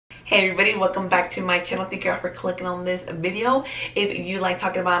Hey everybody, welcome back to my channel. Thank you all for clicking on this video. If you like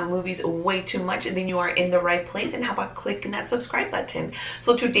talking about movies way too much, then you are in the right place, and how about clicking that subscribe button.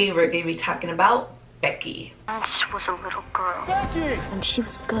 So today we're going to be talking about Becky. She was a little girl. Becky! And she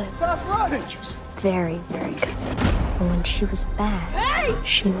was good. Stop running! She was very, very good. And when she was bad, hey!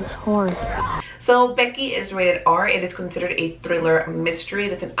 She was horrible. So Becky is rated R. It is considered a thriller mystery.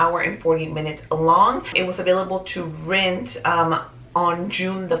 It's an hour and 40 minutes long. It was available to rent on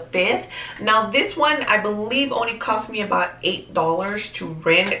June the 5th. Now this one I believe only cost me about $8 to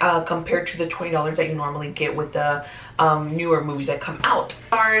rent compared to the $20 that you normally get with the newer movies that come out.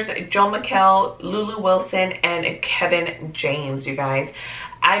 Stars McHale, LuLu Wilson, and Kevin James, you guys.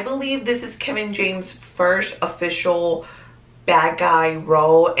 I believe this is Kevin James' first official bad guy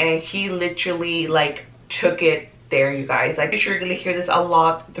role, and he literally like took it there, you guys. Like, you're gonna hear this a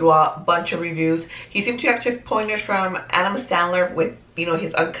lot throughout a bunch of reviews. He seemed to have took pointers from Adam Sandler with, you know,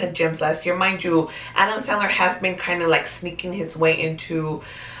 his Uncut Gems last year. Mind you, Adam Sandler has been kind of like sneaking his way into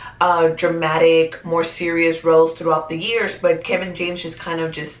dramatic, more serious roles throughout the years, but Kevin James just kind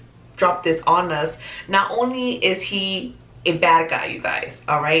of just dropped this on us. Not only is he a bad guy, you guys,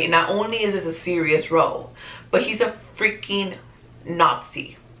 all right, not only is this a serious role, but he's a freaking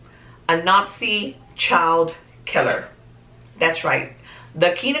Nazi, a Nazi child killer. That's right,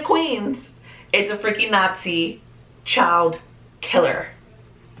 the King of Queens is a freaking Nazi child killer.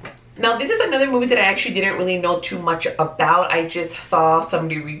 Now this is another movie that I actually didn't really know too much about. I just saw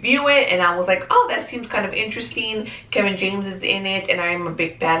somebody review it and I was like, oh, that seems kind of interesting. Kevin James is in it and I'm a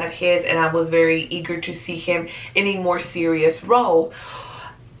big fan of his, and I was very eager to see him in a more serious role.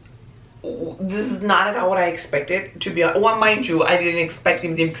 This is not at all what I expected, to be honest. Well, mind you, I didn't expect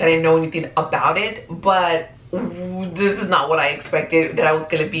anything because I didn't know anything about it, but this is not what I expected that I was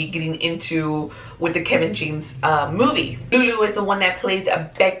going to be getting into with the Kevin James movie. LuLu is the one that plays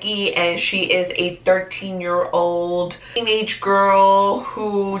Becky, and she is a 13-year-old teenage girl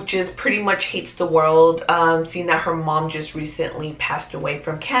who just pretty much hates the world, seeing that her mom just recently passed away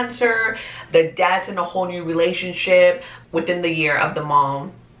from cancer. The dad's in a whole new relationship within the year of the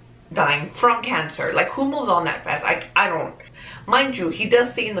mom dying from cancer. Like, who moves on that fast? I don't. Mind you, he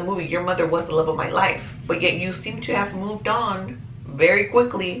does say in the movie, your mother was the love of my life, but yet you seem to have moved on very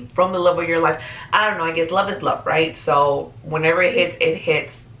quickly from the love of your life. I don't know, I guess love is love, right? So whenever it hits, it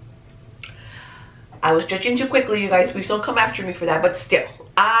hits. I was judging too quickly, you guys. Please don't come after me for that, but still,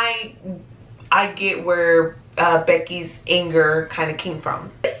 I get where Becky's anger kind of came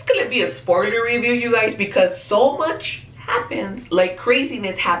from. This is gonna be a spoiler review, you guys, because so much happens, like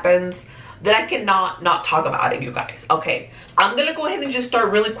craziness happens, that I cannot not talk about it, you guys. Okay, I'm gonna go ahead and just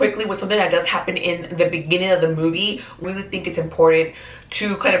start really quickly with something that does happen in the beginning of the movie. Really think it's important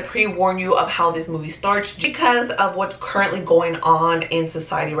to kind of pre-warn you of how this movie starts because of what's currently going on in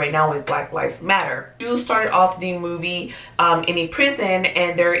society right now with Black Lives Matter. You started off the movie in a prison,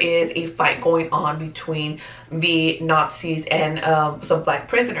 and there is a fight going on between the Nazis and some black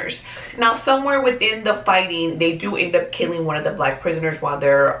prisoners. Now somewhere within the fighting, they do end up killing one of the black prisoners while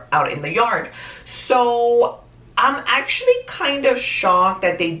they're out in the yard. So I'm actually kind of shocked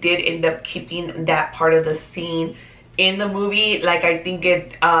that they did end up keeping that part of the scene in the movie. Like, I think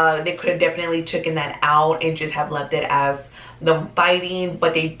it they could have definitely taken that out and just have left it as them fighting,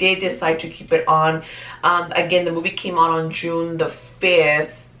 but they did decide to keep it on. Again, the movie came out on June the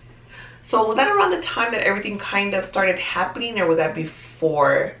 5th. So was that around the time that everything kind of started happening, or was that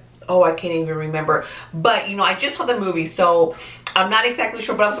before? Oh, I can't even remember. But you know, I just saw the movie, so I'm not exactly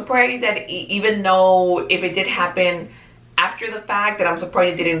sure, but I'm surprised that even though if it did happen after the fact, that I'm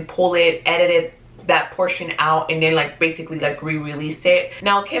surprised it didn't pull it, edited that portion out, and then like basically like re-released it.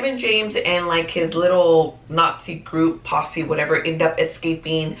 Now Kevin James and like his little Nazi group, posse, whatever, end up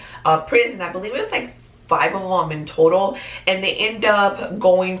escaping prison. I believe it was like 5 of them in total, and they end up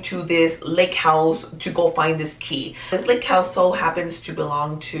going to this lake house to go find this key. This lake house so happens to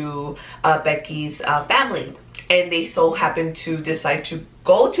belong to Becky's family, and they so happen to decide to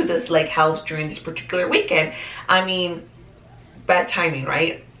go to this lake house during this particular weekend. I mean, bad timing,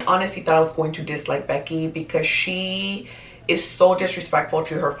 right? I honestly thought I was going to dislike Becky because she is so disrespectful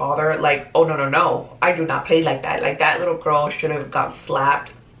to her father. Like, oh no, I do not play like that. Like, that little girl should have got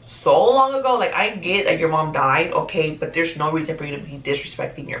slapped so long ago. Like, I get that your mom died, okay, but there's no reason for you to be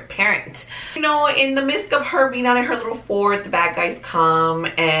disrespecting your parents. You know, in the midst of her being out in her little fort, the bad guys come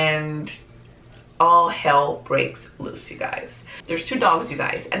and all hell breaks loose, you guys. There's 2 dogs, you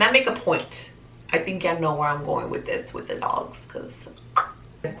guys, and I make a point. I think y'all know where I'm going with this, with the dogs, because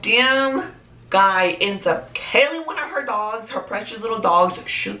the damn guy ends up killing one of her dogs, her precious little dogs,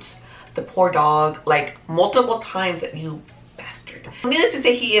 shoots the poor dog like multiple times. At you bastard. bastard. Needless to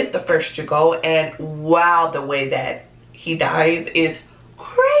say, he is the first to go, and wow, the way that he dies is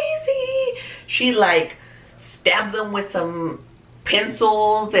crazy. She like stabs him with some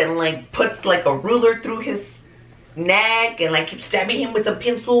pencils and like puts like a ruler through his neck and like keeps stabbing him with some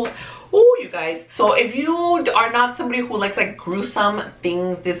pencils. Oh, you guys. So if you are not somebody who likes like gruesome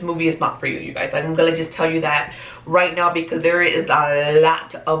things, this movie is not for you, you guys. I'm gonna just tell you that right now, because there is a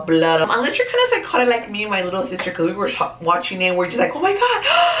lot of blood. Unless you're kind of psychotic like me and my little sister, because we were watching it and we're just like, oh my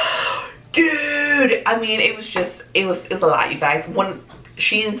god, dude. I mean, it was a lot, you guys. When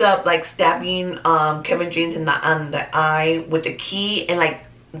she ends up like stabbing Kevin James on the eye with the key, and like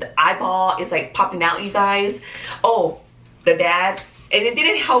the eyeball is like popping out, you guys. Oh, the dad. And it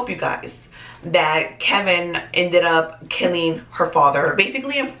didn't help, you guys, that Kevin ended up killing her father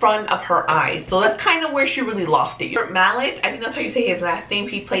basically in front of her eyes. So that's kind of where she really lost it. Milott, I think that's how you say his last name.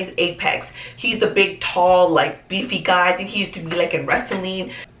 He plays Apex. He's the big, tall, like beefy guy. I think he used to be like in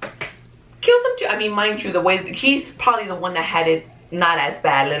wrestling. Kills him too. I mean, mind you, the way he's probably the one that had it not as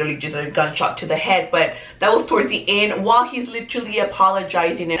bad, literally just a gunshot to the head, but that was towards the end while he's literally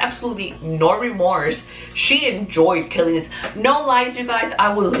apologizing and absolutely no remorse. She enjoyed killing it. No lies, you guys,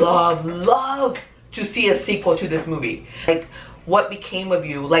 I would love to see a sequel to this movie. Like, what became of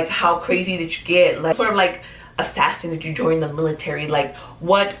you? Like, how crazy did you get? Like, sort of like assassin, did you join the military? Like,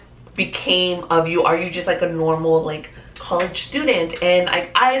 what became of you? Are you just like a normal like college student? And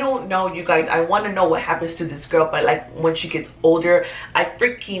I don't know, you guys. I want to know what happens to this girl, but like when she gets older. I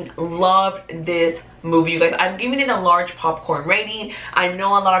freaking loved this movie, you guys. I'm giving it a large popcorn rating. I know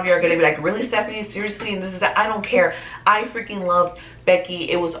a lot of you are gonna be like, really, Stephanie, seriously? And this is that. I don't care. I freaking loved Becky.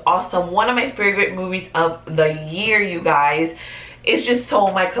 It was awesome. One of my favorite movies of the year, you guys. It's just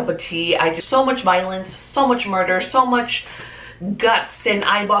so my cup of tea. So much violence, so much murder, so much guts and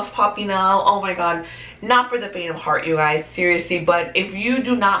eyeballs popping out. Oh my god, not for the faint of heart, you guys, seriously. But if you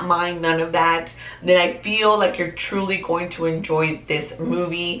do not mind none of that, then I feel like you're truly going to enjoy this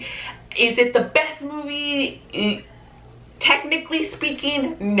movie. Is it the best movie? Technically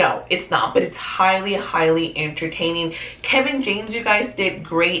speaking, no, it's not, but it's highly entertaining. Kevin James, you guys, did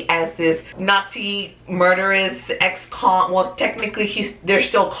great as this Nazi murderous ex-con. Well, technically they're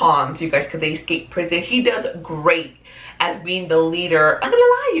still cons, you guys, because they escaped prison. He does great as being the leader. I'm gonna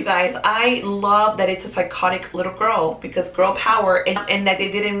lie, you guys, I love that it's a psychotic little girl, because girl power, and that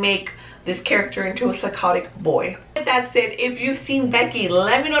they didn't make this character into a psychotic boy. With that said, if you've seen Becky,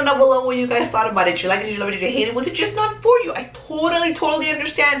 let me know down below what you guys thought about it. Did you like it? Did you love it? Did you hate it? Was it just not for you? I totally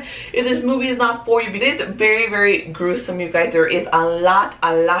understand if this movie is not for you. But it is very gruesome, you guys. There is a lot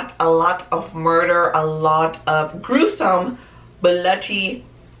of murder, a lot of gruesome, bloody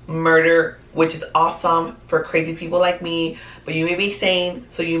murder, which is awesome for crazy people like me. But you may be sane,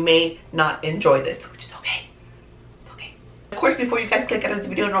 so you may not enjoy this, which is okay. It's okay. Of course, before you guys click out of this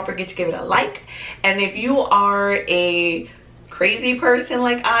video, don't forget to give it a like. And if you are a crazy person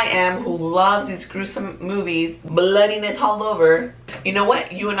like I am, who loves these gruesome movies, bloodiness all over, you know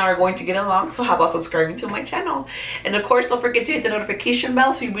what? You and I are going to get along, so how about subscribing to my channel? And of course, don't forget to hit the notification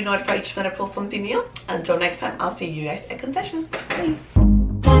bell so you'll be notified each time I post something new. Until next time, I'll see you guys at concession. Bye.